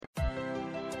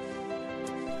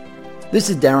This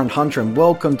is Darren Hunter and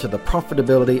welcome to the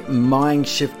Profitability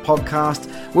Mindshift podcast,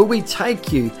 where we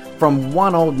take you from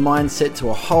one old mindset to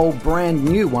a whole brand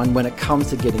new one when it comes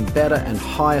to getting better and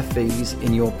higher fees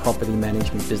in your property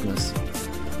management business.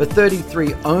 For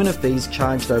 33 owner fees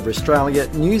charged over Australia,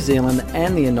 New Zealand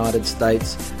and the United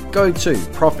States, go to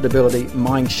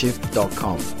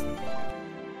profitabilitymindshift.com.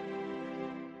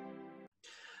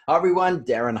 Hi everyone,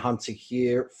 Darren Hunter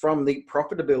here from the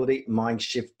Profitability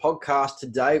Mindshift podcast.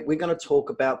 Today we're going to talk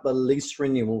about the lease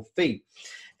renewal fee.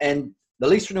 And the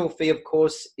lease renewal fee, of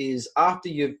course, is after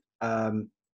you've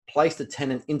placed a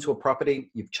tenant into a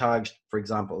property, you've charged, for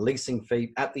example, a leasing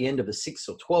fee at the end of a 6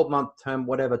 or 12-month term,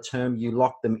 whatever term you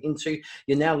lock them into.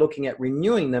 You're now looking at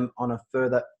renewing them on a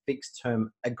further fixed term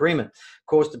agreement. Of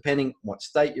course, depending what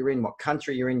state you're in, what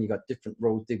country you're in, you've got different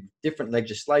rules, different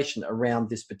legislation around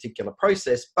this particular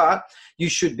process, but you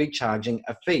should be charging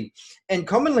a fee. And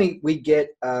commonly we get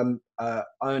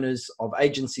owners of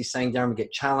agencies saying, Darren, we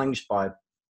get challenged by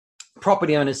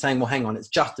property owners saying, well, hang on, it's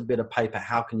just a bit of paper.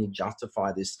 How can you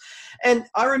justify this? And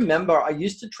I remember I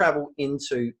used to travel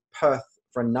into Perth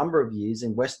for a number of years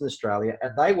in Western Australia,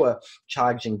 and they were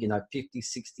charging, $50, $60,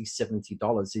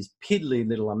 $70, these piddly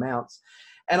little amounts.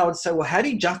 And I would say, well, how do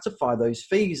you justify those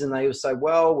fees? And they would say,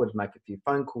 well, we'd make a few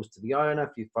phone calls to the owner,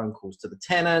 a few phone calls to the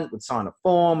tenant, would sign a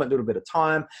form, a little bit of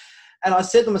time. And I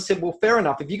said to them, well, fair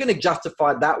enough. If you're going to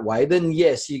justify it that way, then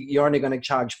yes, you're only going to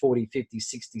charge $40, $50,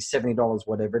 $60, $70,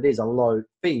 whatever it is, a low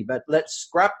fee. But let's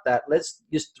scrap that. Let's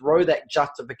just throw that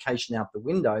justification out the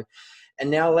window.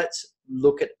 And now let's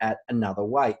look at another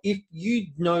way. If you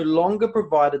no longer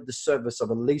provided the service of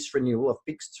a lease renewal, a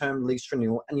fixed term lease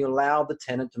renewal, and you allow the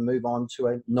tenant to move on to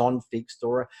a non-fixed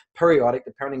or a periodic,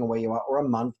 depending on where you are, or a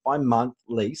month by month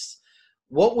lease,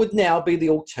 what would now be the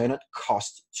alternate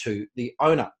cost to the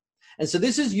owner? And so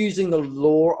this is using the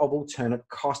law of alternate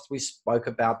cost. We spoke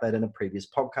about that in a previous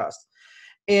podcast.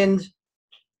 And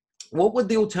what would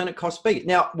the alternate cost be?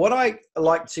 Now, what I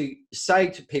like to say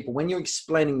to people when you're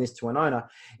explaining this to an owner,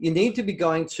 you need to be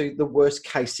going to the worst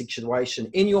case situation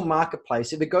in your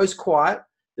marketplace. If it goes quiet,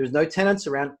 there's no tenants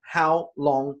around, how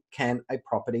long can a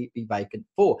property be vacant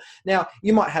for? Now,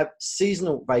 you might have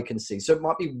seasonal vacancies. So it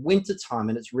might be winter time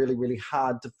and it's really, really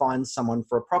hard to find someone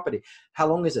for a property. How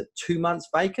long is it? 2 months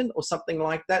vacant or something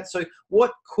like that? So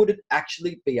what could it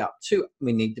actually be up to?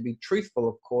 We need to be truthful,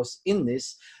 of course, in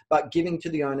this, but giving to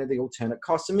the owner the alternate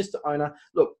cost. So Mr. Owner,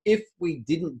 look, if we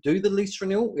didn't do the lease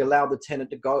renewal, we allow the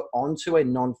tenant to go onto a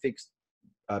non-fixed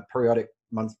periodic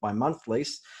month-by-month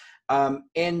lease,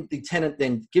 and the tenant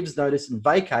then gives notice and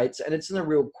vacates, and it's in a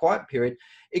real quiet period,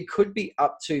 it could be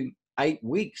up to 8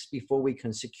 weeks before we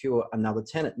can secure another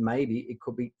tenant. Maybe it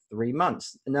could be 3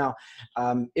 months. Now,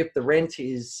 if the rent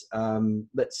is,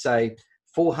 let's say,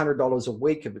 $400 a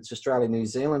week if it's Australia, New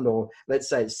Zealand, or let's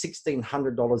say it's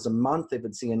 $1,600 a month if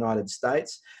it's the United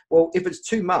States, well, if it's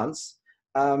 2 months,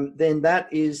 then that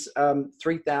is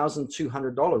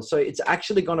 $3,200. So it's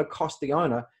actually going to cost the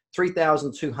owner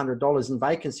 $3,200 in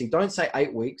vacancy. Don't say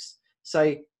 8 weeks,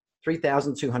 say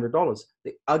 $3,200.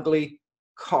 The ugly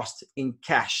cost in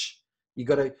cash. You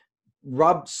got to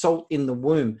rub salt in the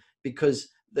wound, because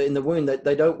in the wound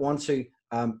they don't want to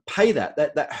pay that.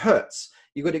 That hurts.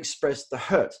 You got to express the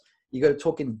hurt. You got to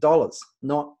talk in dollars,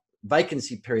 not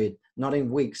vacancy period, not in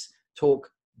weeks.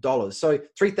 Talk dollars. So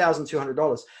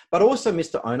 $3,200. But also,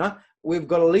 Mr. Owner, we've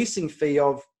got a leasing fee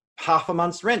of half a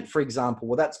month's rent, for example.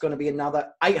 Well, that's going to be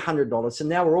another $800. So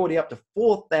now we're already up to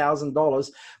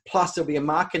 $4,000, plus there'll be a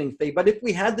marketing fee. But if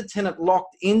we had the tenant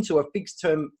locked into a fixed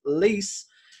term lease,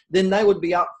 then they would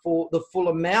be up for the full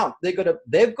amount. They've got to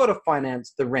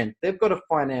finance the rent. They've got to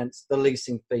finance the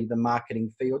leasing fee, the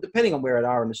marketing fee, or depending on where it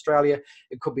are in Australia,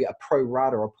 it could be a pro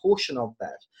rata or a portion of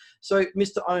that. So,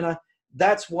 Mr. Owner,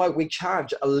 that's why we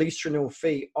charge a lease renewal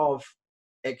fee of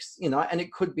X, and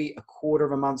it could be a quarter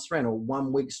of a month's rent or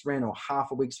 1 week's rent or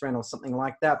half a week's rent or something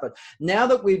like that. But now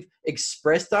that we've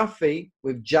expressed our fee,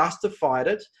 we've justified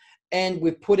it, and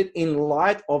we've put it in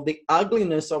light of the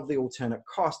ugliness of the alternate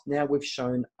cost, now we've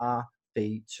shown our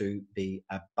fee to be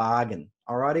a bargain.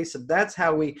 Alrighty, so that's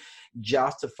how we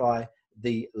justify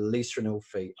the lease renewal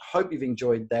fee. Hope you've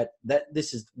enjoyed that.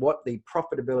 This is what the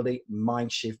Profitability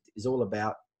Mindshift is all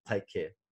about. Take care.